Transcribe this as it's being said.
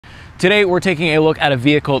Today we're taking a look at a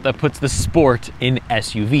vehicle that puts the sport in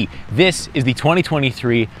SUV. This is the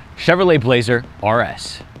 2023 Chevrolet Blazer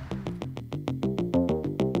RS.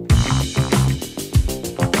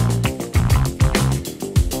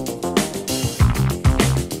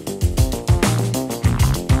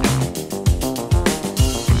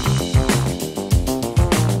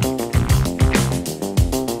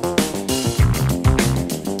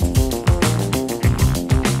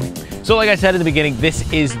 So like I said in the beginning,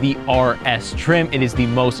 this is the RS trim. It is the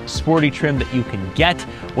most sporty trim that you can get.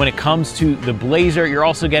 When it comes to the Blazer, you're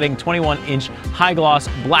also getting 21-inch high gloss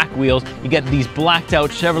black wheels. You get these blacked out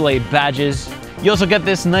Chevrolet badges. You also get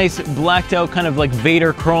this nice blacked out kind of like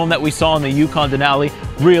Vader chrome that we saw in the Yukon Denali.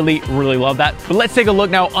 Really love that. But let's take a look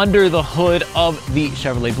now under the hood of the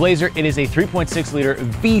Chevrolet Blazer. It is a 3.6 liter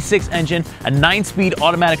V6 engine, a 9-speed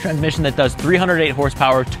automatic transmission that does 308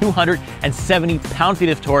 horsepower, 270 pound-feet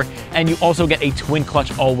of torque, and you also get a twin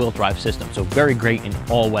clutch all-wheel drive system. So very great in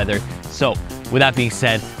all weather. So with that being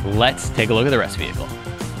said, let's take a look at the rest of the vehicle.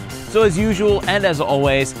 So as usual and as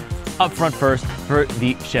always, up front first for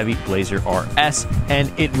the Chevy Blazer RS,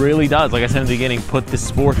 and it really does, like I said in the beginning, put the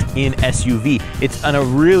sport in SUV. It's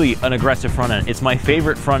really an aggressive front end. It's my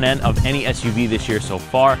favorite front end of any SUV this year so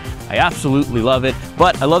far. I absolutely love it,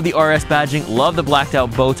 but I love the RS badging, love the blacked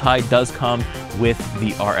out bow tie. Does come with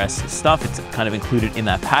the RS stuff. It's kind of included in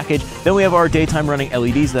that package. Then we have our daytime running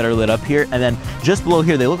LEDs that are lit up here, and then just below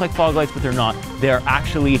here, they look like fog lights, but they're not. They're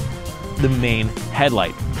actually the main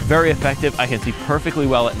headlight. Very effective. I can see perfectly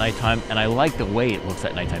well at nighttime, and I like the way it looks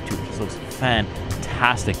at nighttime too. It just looks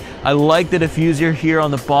fantastic. I like the diffuser here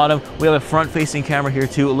on the bottom. We have a front-facing camera here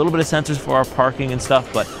too. A little bit of sensors for our parking and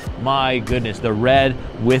stuff, but my goodness, the red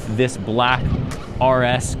with this black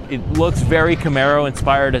RS, it looks very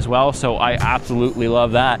Camaro-inspired as well, so I absolutely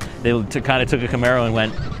love that. They kind of took a Camaro and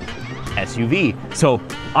went SUV. So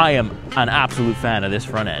I am an absolute fan of this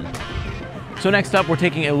front end. So next up, we're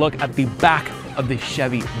taking a look at the back of the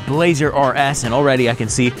Chevy Blazer RS, and already I can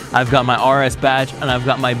see I've got my RS badge and I've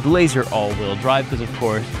got my Blazer all-wheel drive, because of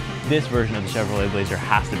course this version of the Chevrolet Blazer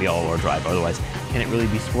has to be all-wheel drive, otherwise can it really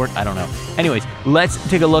be sport? I don't know. Anyways, let's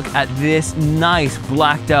take a look at this nice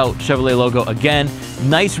blacked out Chevrolet logo again.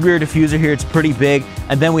 Nice rear diffuser here, it's pretty big,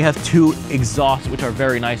 and then we have two exhausts which are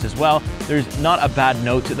very nice as well. There's not a bad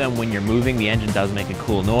note to them when you're moving. The engine does make a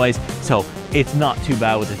cool noise, so it's not too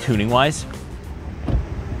bad with the tuning wise.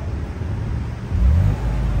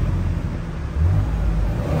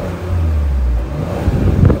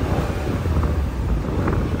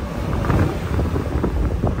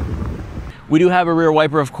 We do have a rear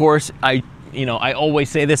wiper, of course. I always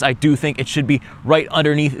say this, I do think it should be right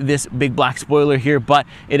underneath this big black spoiler here, but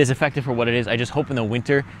it is effective for what it is. I just hope in the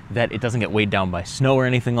winter that it doesn't get weighed down by snow or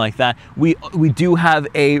anything like that. We do have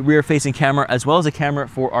a rear-facing camera as well as a camera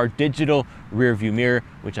for our digital rear view mirror,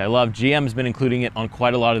 which I love. GM has been including it on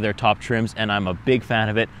quite a lot of their top trims, and I'm a big fan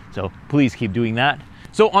of it, so please keep doing that.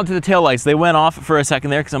 So onto the taillights. They went off for a second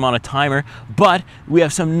there because I'm on a timer, but we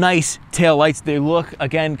have some nice taillights. They look,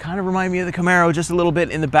 again, kind of remind me of the Camaro just a little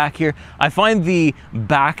bit in the back here. I find the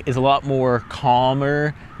back is a lot more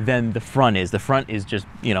calmer than the front is. The front is just,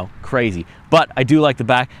 crazy, but I do like the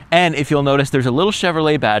back. And if you'll notice, there's a little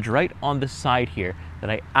Chevrolet badge right on the side here that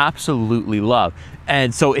I absolutely love.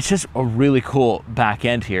 And so it's just a really cool back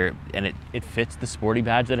end here, and it fits the sporty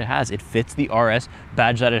badge that it has. It fits the RS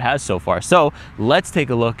badge that it has so far. So let's take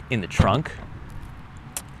a look in the trunk.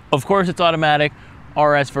 Of course, it's automatic,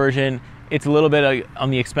 RS version. It's a little bit on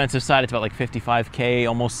the expensive side. It's about like 55K,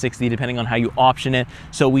 almost 60, depending on how you option it.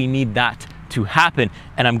 So we need that to happen,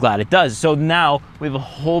 and I'm glad it does. So now we have a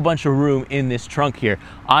whole bunch of room in this trunk here.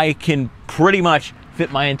 I can pretty much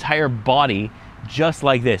fit my entire body just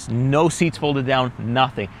like this. No seats folded down,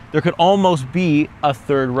 nothing. There could almost be a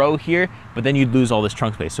third row here, but then you'd lose all this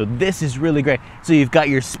trunk space. So this is really great. So you've got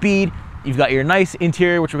your speed, you've got your nice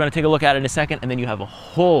interior, which we're gonna take a look at in a second, and then you have a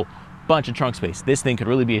whole bunch of trunk space. This thing could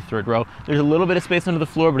really be a third row. There's a little bit of space under the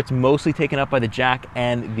floor, but it's mostly taken up by the jack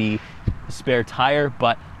and the spare tire,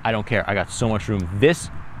 but I don't care. I got so much room. This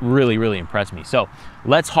really impressed me. So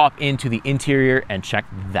let's hop into the interior and check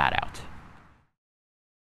that out.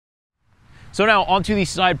 So now onto the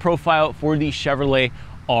side profile for the Chevrolet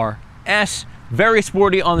RS. Very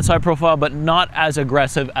sporty on the side profile, but not as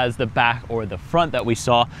aggressive as the back or the front that we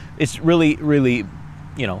saw. It's really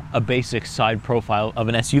you know, a basic side profile of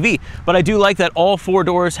an SUV. But I do like that all 4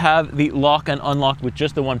 doors have the lock and unlock with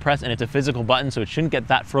just the one press, and it's a physical button, so it shouldn't get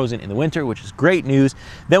that frozen in the winter, which is great news.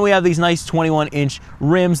 Then we have these nice 21-inch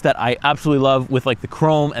rims that I absolutely love with like the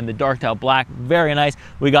chrome and the darked out black. Very nice.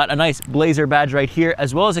 We got a nice Blazer badge right here,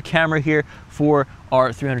 as well as a camera here for our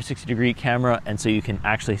 360-degree camera, and so you can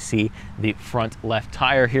actually see the front left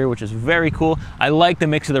tire here, which is very cool. I like the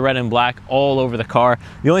mix of the red and black all over the car.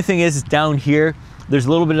 The only thing is down here, there's a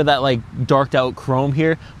little bit of that like darked out chrome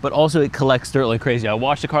here, but also it collects dirt like crazy. I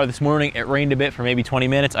washed the car this morning, it rained a bit for maybe 20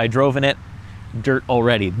 minutes. I drove in it, dirt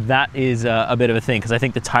already. That is a bit of a thing, because I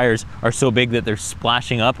think the tires are so big that they're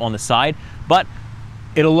splashing up on the side, but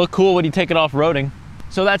it'll look cool when you take it off-roading.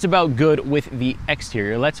 So that's about good with the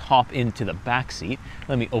exterior. Let's hop into the back seat.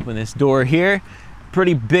 Let me open this door here.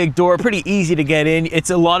 Pretty big door, pretty easy to get in. It's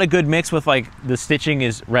a lot of good mix with like the stitching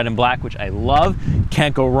is red and black, which I love.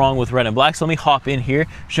 Can't go wrong with red and black. So let me hop in here,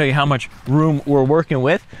 show you how much room we're working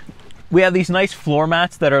with. We have these nice floor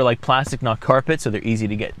mats that are like plastic, not carpet, so they're easy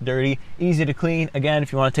to get dirty, easy to clean. Again,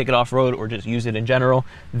 if you want to take it off-road or just use it in general,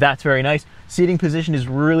 that's very nice. Seating position is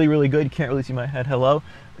really, really good. You can't really see my head, hello.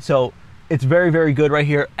 So it's very, very good right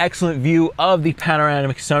here. Excellent view of the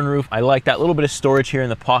panoramic sunroof. I like that little bit of storage here in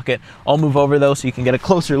the pocket. I'll move over though so you can get a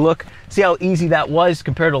closer look. See how easy that was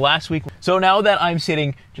compared to last week. So now that I'm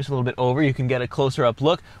sitting just a little bit over, you can get a closer up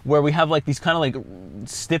look where we have like these kind of like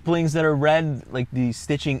stipplings that are red, like the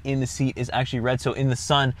stitching in the seat is actually red. So in the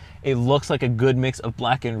sun, it looks like a good mix of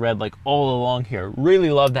black and red like all along here.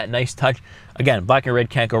 Really love that nice touch. Again, black and red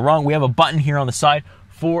can't go wrong. We have a button here on the side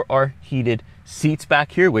for our heated seats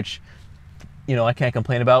back here, which, you know, I can't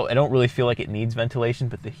complain about. I don't really feel like it needs ventilation,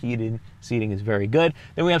 but the heated seating is very good.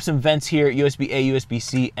 Then we have some vents here, USB-A,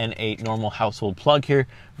 USB-C, and a normal household plug here.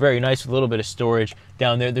 Very nice, with a little bit of storage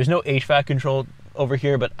down there. There's no HVAC control over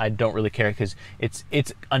here, but I don't really care because it's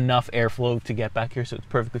enough airflow to get back here, so it's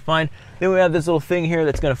perfectly fine. Then we have this little thing here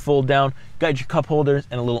that's gonna fold down. Got your cup holders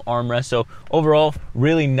and a little armrest. So overall,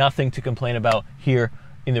 really nothing to complain about here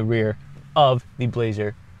in the rear of the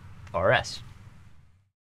Blazer RS.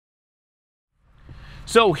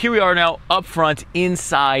 So here we are now up front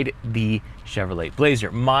inside the Chevrolet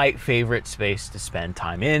Blazer, my favorite space to spend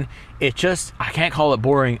time in. It just, I can't call it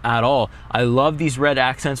boring at all. I love these red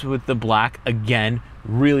accents with the black. Again,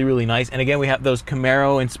 really, really nice. And again, we have those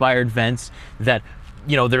Camaro-inspired vents that,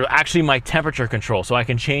 you know, they're actually my temperature control, so I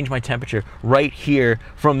can change my temperature right here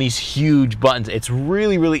from these huge buttons. It's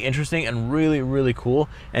really, really interesting and really, really cool.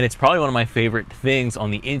 And it's probably one of my favorite things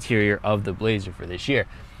on the interior of the Blazer for this year.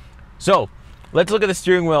 So let's look at the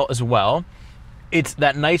steering wheel as well. It's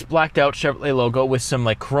that nice blacked out Chevrolet logo with some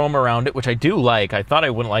like chrome around it, which I do like. I thought I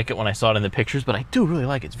wouldn't like it when I saw it in the pictures, but I do really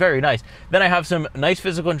like it. It's very nice. Then I have some nice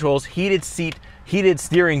physical controls, heated seat, heated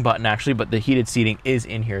steering button actually, but the heated seating is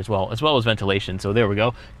in here as well as ventilation. So there we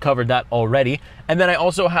go, covered that already. And then I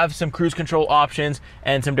also have some cruise control options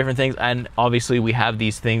and some different things. And obviously we have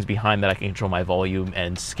these things behind that I can control my volume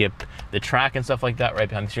and skip the track and stuff like that right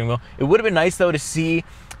behind the steering wheel. It would have been nice though to see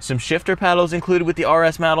some shifter paddles included with the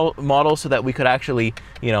RS model so that we could actually,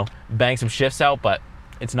 you know, bang some shifts out, but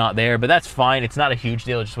it's not there. But that's fine. It's not a huge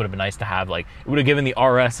deal. It just would have been nice to have, like, it would have given the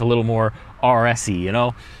RS a little more RS-y, you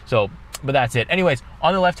know? So, but that's it. Anyways,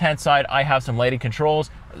 on the left-hand side, I have some lighting controls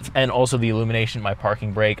and also the illumination, my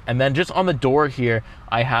parking brake. And then just on the door here,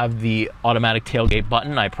 I have the automatic tailgate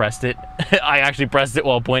button. I pressed it. I actually pressed it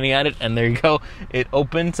while pointing at it, and there you go. It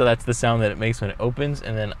opened, so that's the sound that it makes when it opens.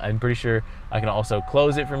 And then I'm pretty sure I can also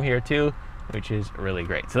close it from here too, which is really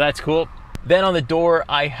great. So that's cool. Then on the door,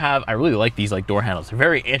 I really like these like door handles. They're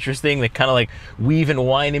very interesting. They kind of like weave and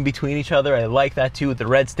wind in between each other. I like that too, with the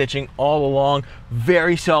red stitching all along.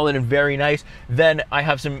 Very solid and very nice. Then I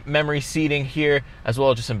have some memory seating here, as well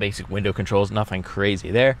as just some basic window controls, nothing crazy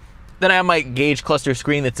there. Then I have my gauge cluster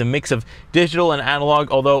screen that's a mix of digital and analog,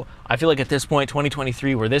 although I feel like at this point,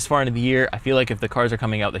 2023, we're this far into the year, I feel like if the cars are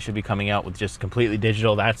coming out, they should be coming out with just completely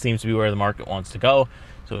digital. That seems to be where the market wants to go,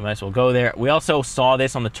 so we might as well go there. We also saw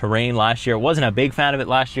this on the Terrain last year. Wasn't a big fan of it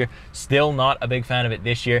last year, still not a big fan of it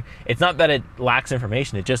this year. It's not that it lacks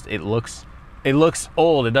information, it looks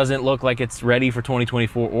old. It doesn't look like it's ready for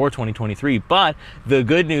 2024 or 2023, but the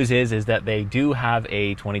good news is that they do have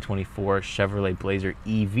a 2024 Chevrolet Blazer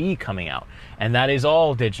EV coming out, and that is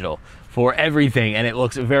all digital for everything, and it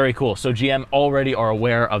looks very cool. So GM already are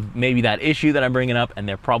aware of maybe that issue that I'm bringing up, and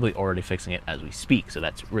they're probably already fixing it as we speak, so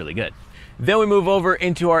that's really good. Then we move over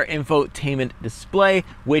into our infotainment display,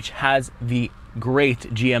 which has the great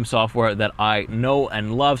GM software that I know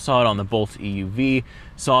and love. Saw it on the Bolt EUV,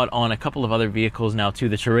 saw it on a couple of other vehicles now too.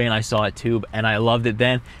 The Terrain, I saw it too, and I loved it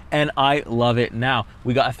then, and I love it now.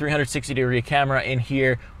 We got a 360-degree camera in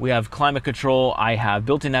here. We have climate control. I have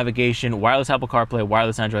built-in navigation, wireless Apple CarPlay,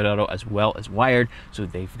 wireless Android Auto, as well as wired, so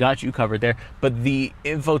they've got you covered there. But the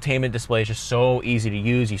infotainment display is just so easy to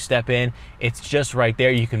use. You step in, it's just right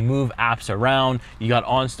there. You can move apps around. You got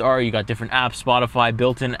OnStar, you got different apps, Spotify,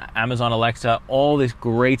 built-in Amazon Alexa. All this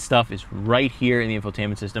great stuff is right here in the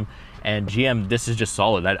infotainment system. And GM, this is just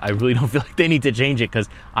solid. I really don't feel like they need to change it because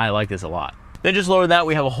I like this a lot. Then just lower that,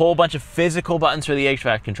 we have a whole bunch of physical buttons for the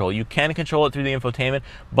HVAC control. You can control it through the infotainment,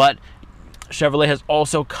 but Chevrolet has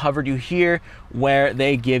also covered you here where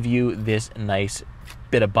they give you this nice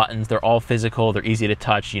bit of buttons. They're all physical, they're easy to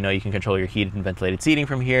touch. You know, you can control your heated and ventilated seating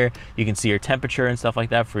from here. You can see your temperature and stuff like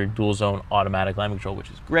that for your dual zone automatic climate control,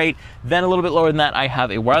 which is great. Then a little bit lower than that, I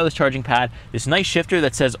have a wireless charging pad, this nice shifter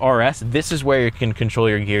that says RS. This is where you can control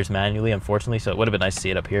your gears manually, unfortunately, so it would have been nice to see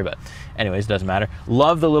it up here, but anyways, it doesn't matter.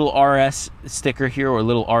 Love the little RS sticker here, or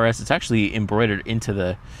little RS. It's actually embroidered into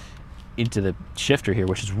the shifter here,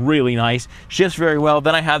 which is really nice. Shifts very well.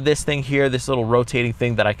 Then I have this thing here, this little rotating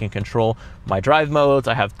thing that I can control my drive modes.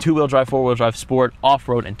 I have 2-wheel drive, 4-wheel drive, sport,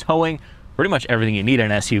 off-road, and towing. Pretty much everything you need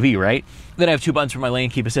in an SUV, right? Then I have 2 buttons for my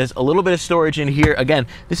lane keep assist, a little bit of storage in here. Again,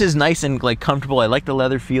 this is nice and like comfortable. I like the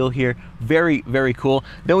leather feel here. Very, very cool.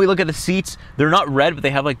 Then we look at the seats. They're not red, but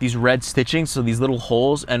they have like these red stitching, so these little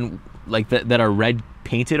holes and like that are red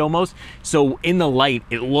painted almost. So in the light,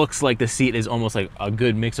 it looks like the seat is almost like a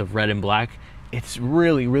good mix of red and black. It's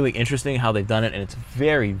really, really interesting how they've done it, and it's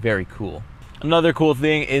very, very cool. Another cool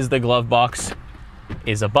thing is the glove box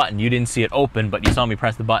is a button. You didn't see it open, but you saw me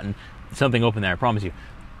press the button. Something open there, I promise you.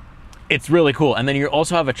 It's really cool. And then you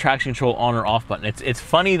also have a traction control on or off button. It's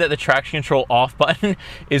funny that the traction control off button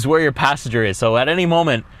is where your passenger is. So at any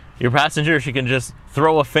moment, your passenger, she can just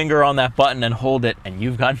throw a finger on that button and hold it, and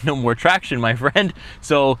you've got no more traction, my friend.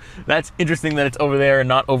 So that's interesting that it's over there and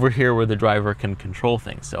not over here where the driver can control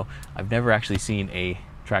things. So I've never actually seen a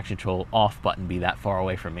traction control off button be that far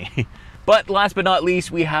away from me. But last but not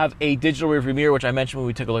least, we have a digital rearview mirror, which I mentioned when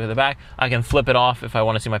we took a look at the back. I can flip it off if I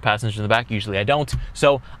want to see my passenger in the back. Usually I don't,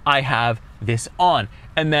 so I have this on.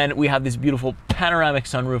 And then we have this beautiful panoramic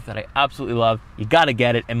sunroof that I absolutely love. You gotta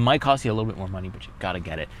get it. It might cost you a little bit more money, but you gotta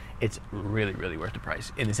get it. It's really, really worth the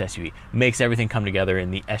price in this SUV. Makes everything come together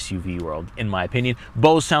in the SUV world, in my opinion.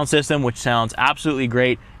 Bose sound system, which sounds absolutely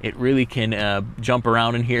great. It really can jump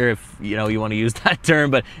around in here if you want to use that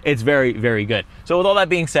term, but it's very, very good. So with all that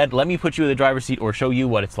being said, let me put you in the driver's seat or show you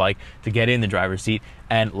what it's like to get in the driver's seat,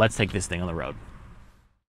 and let's take this thing on the road.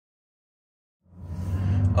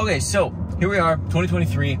 Okay, so here we are,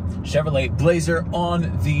 2023 Chevrolet Blazer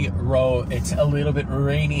on the road. It's a little bit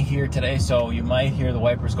rainy here today, so you might hear the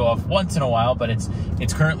wipers go off once in a while, but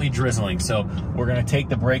it's currently drizzling. So we're gonna take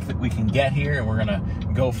the break that we can get here, and we're gonna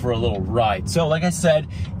go for a little ride. So like I said,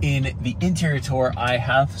 in the interior tour, I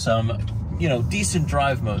have some decent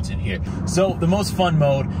drive modes in here. So the most fun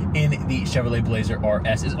mode in the Chevrolet Blazer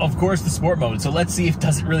RS is of course the sport mode. So let's see if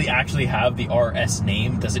does it really actually have the RS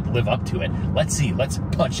name? Does it live up to it? Let's see, let's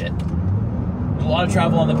punch it. A lot of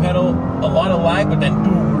travel on the pedal, a lot of lag, but then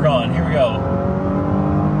boom, we're gone. Here we go.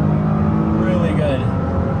 Really good.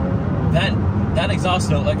 That exhaust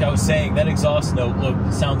note, like I was saying, that exhaust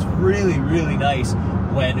note sounds really, really nice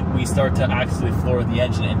when we start to actually floor the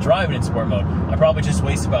engine and drive it in sport mode. I probably just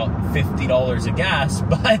waste about $50 of gas,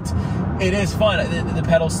 but it is fun. The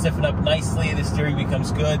pedals stiffen up nicely, the steering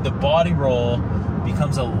becomes good, the body roll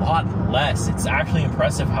becomes a lot less. It's actually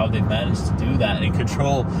impressive how they've managed to do that and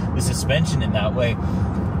control the suspension in that way.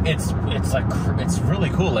 It's really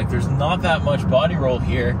cool. Like, there's not that much body roll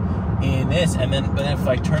here in this, but then if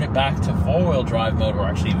I turn it back to 4-wheel drive mode, or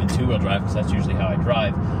actually even 2-wheel drive, because that's usually how I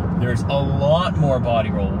drive, there's a lot more body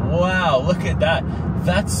roll. Wow, look at that.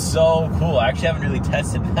 That's so cool. I actually haven't really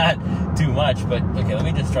tested that too much, but okay, let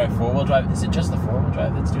me just try 4-wheel drive. Is it just the 4-wheel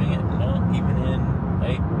drive that's doing it? No, even in,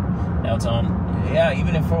 wait, now it's on. Yeah,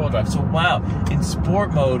 even in 4-wheel drive. So wow, in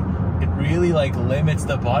sport mode, it really like limits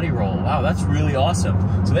the body roll. Wow, that's really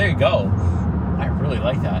awesome. So there you go. I really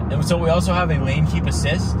like that. And so we also have a lane keep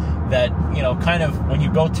assist that, kind of when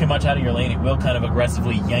you go too much out of your lane, it will kind of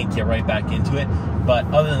aggressively yank you right back into it. But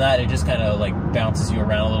other than that, it just kind of like bounces you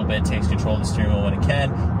around a little bit, takes control of the steering wheel when it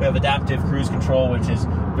can. We have adaptive cruise control, which is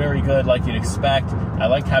very good, like you'd expect. I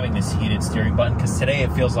like having this heated steering button because today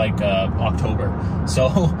it feels like October.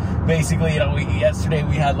 So basically, yesterday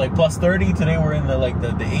we had like plus 30. Today we're in the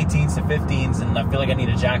 18s to 15s, and I feel like I need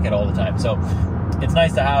a jacket all the time. So it's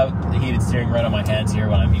nice to have the heated steering right on my hands here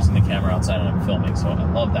when I'm using the camera outside and I'm filming, so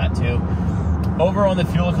I love that too. over on the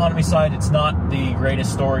fuel economy side, it's not the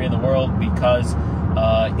greatest story in the world because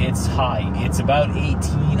it's high. It's about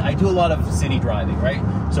 18. I do a lot of city driving, right?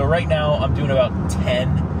 So right now I'm doing about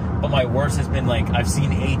 10, but my worst has been like, I've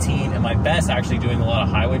seen 18, and my best actually doing a lot of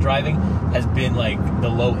highway driving has been like the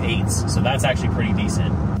low 8s. So that's actually pretty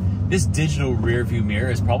decent. This digital rear view mirror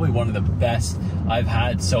is probably one of the best I've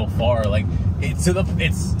had so far. Like,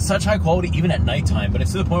 it's such high quality even at nighttime, but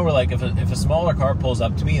it's to the point where like if a smaller car pulls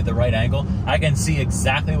up to me at the right angle, I can see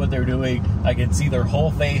exactly what they're doing. I can see their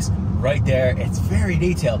whole face right there. It's very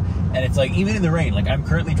detailed, and it's like even in the rain. Like, I'm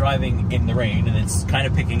currently driving in the rain and it's kind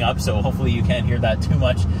of picking up, so hopefully you can't hear that too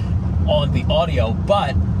much on the audio,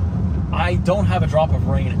 but I don't have a drop of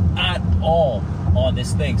rain at all on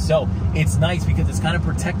this thing. So it's nice because it's kind of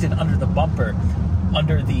protected under the bumper,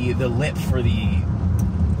 under the lip for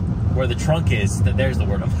where the trunk is. There's the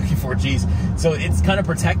word I'm looking for, geez. So it's kind of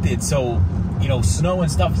protected, so you know, snow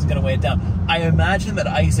and stuff is going to weigh it down. I imagine that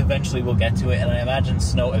ice eventually will get to it, and I imagine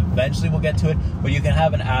snow eventually will get to it, but you can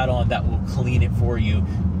have an add-on that will clean it for you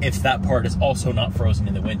if that part is also not frozen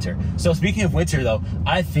in the winter. So speaking of winter though,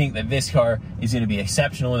 I think that this car is going to be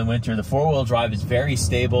exceptional in the winter. The four-wheel drive is very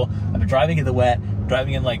stable. I've been driving in the wet,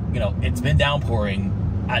 driving in, like, you know, it's been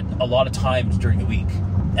downpouring at a lot of times during the week,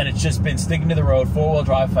 and it's just been sticking to the road. Four-wheel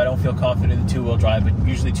drive if I don't feel confident in the two-wheel drive, but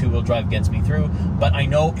usually two-wheel drive gets me through. But I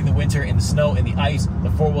know in the winter, in the snow, in the ice,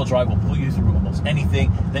 the four-wheel drive will pull you through almost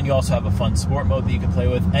anything. Then you also have a fun sport mode that you can play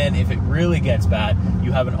with, and if it really gets bad,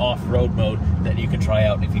 you have an off-road mode that you can try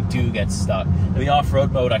out if you do get stuck. In the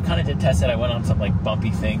off-road mode, I kind of did test it. I went on some like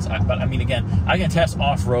bumpy things, but I mean, again, I can test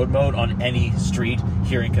off-road mode on any street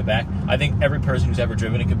here in Quebec. I think every person who's ever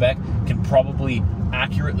driven in Quebec can probably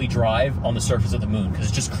accurately drive on the surface of the moon, because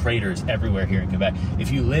it's just craters everywhere here in Quebec. If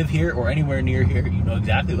you live here or anywhere near here, you know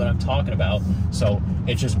exactly what I'm talking about. So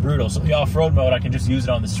it's just brutal. So the off-road mode, I can just use it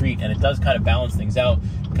on the street, and it does kind of balance things out,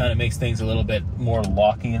 kind of makes things a little bit more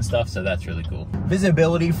locky and stuff, so that's really cool.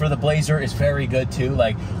 Visibility for the Blazer is very good too.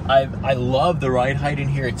 Like, I love the ride height in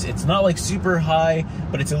here. It's not like super high,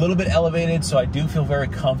 but it's a little bit elevated, so I do feel very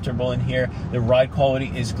comfortable in here. The ride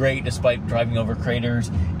quality is great despite driving over craters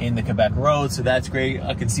in the Quebec road, so that's great.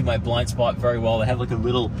 I can see my blind spot very well. They have like a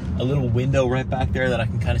little window right back there that I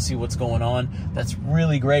can kind of see what's going on. That's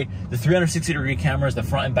really great. The 360-degree cameras, the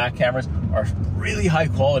front and back cameras, are really high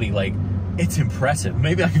quality. Like, it's impressive.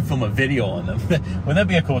 Maybe I can film a video on them. Wouldn't that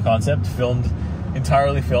be a cool concept?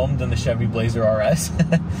 Entirely filmed in the Chevy Blazer RS.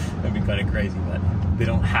 That'd be kind of crazy, but they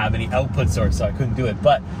don't have any output source, so I couldn't do it.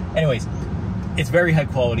 But anyways, it's very high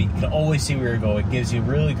quality. You can always see where you're going. It gives you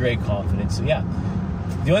really great confidence. So yeah,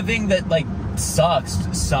 the only thing that like sucks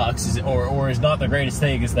is, or is not the greatest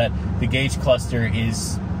thing, is that the gauge cluster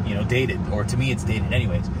is, you know, dated, or to me it's dated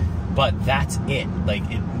anyways. But that's it. Like,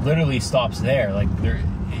 it literally stops there. Like,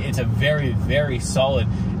 it's a very, very solid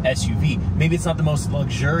SUV. Maybe it's not the most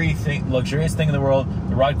luxurious thing in the world.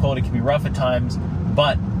 The ride quality can be rough at times,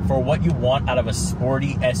 but for what you want out of a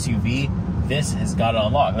sporty SUV, this has got it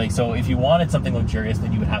unlocked. Like, so if you wanted something luxurious,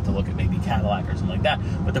 then you would have to look at maybe Cadillac or something like that.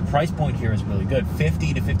 But the price point here is really good,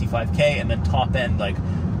 50 to 55K, and then top end, like,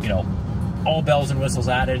 you know, all bells and whistles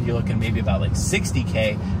added, you're looking maybe about like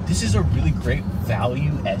 60K. This is a really great value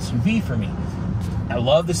SUV for me. I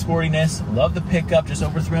love the sportiness, love the pickup, just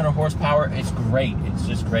over 300 horsepower. It's great. It's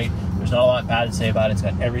just great. There's not a lot bad to say about it. It's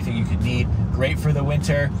got everything you could need. Great for the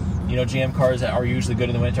winter. You know, GM cars that are usually good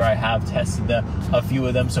in the winter, I have tested a few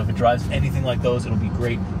of them, so if it drives anything like those, it'll be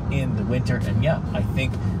great in the winter. And yeah, I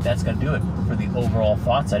think that's gonna do it for the overall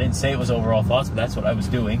thoughts. I didn't say it was overall thoughts, but that's what I was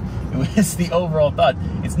doing. It was the overall thought.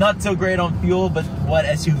 It's not so great on fuel, but what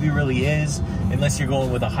SUV really is, unless you're going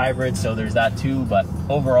with a hybrid, so there's that too. But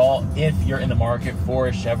overall, if you're in the market for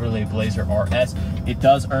a Chevrolet Blazer RS, it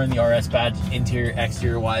does earn the RS badge, interior,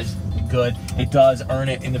 exterior wise, good. It does earn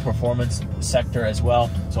it in the performance sector as well,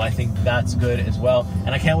 so I think that's good as well.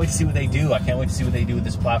 And I can't wait to see what they do. I can't wait to see what they do with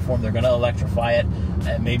this platform. They're going to electrify it,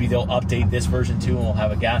 and maybe they'll update this version too, and we'll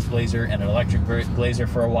have a gas Blazer and an electric Blazer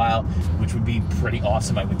for a while, which would be pretty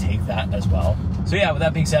awesome. I would take that as well. So yeah, with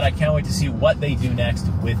that being said, I can't wait to see what they do next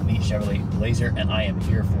with the Chevrolet Blazer, and I am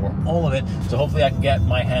here for all of it. So hopefully I can get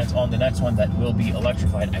my hands on the next one that will be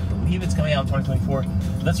electrified. I believe it's coming out in 2024.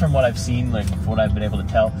 That's from what I've seen, like from what I've been able to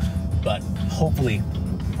tell. But hopefully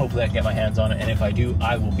I can get my hands on it, and if I do,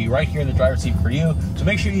 I will be right here in the driver's seat for you. So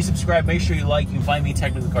make sure you subscribe, make sure you like. You can find me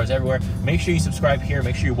Technical Cars everywhere. Make sure you subscribe here,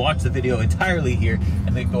 make sure you watch the video entirely here,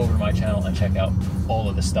 and then go over to my channel and check out all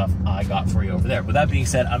of the stuff I got for you over there. With that being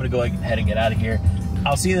said, I'm gonna go ahead and get out of here.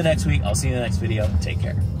 I'll see you the next week. I'll see you in the next video. Take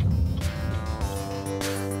care.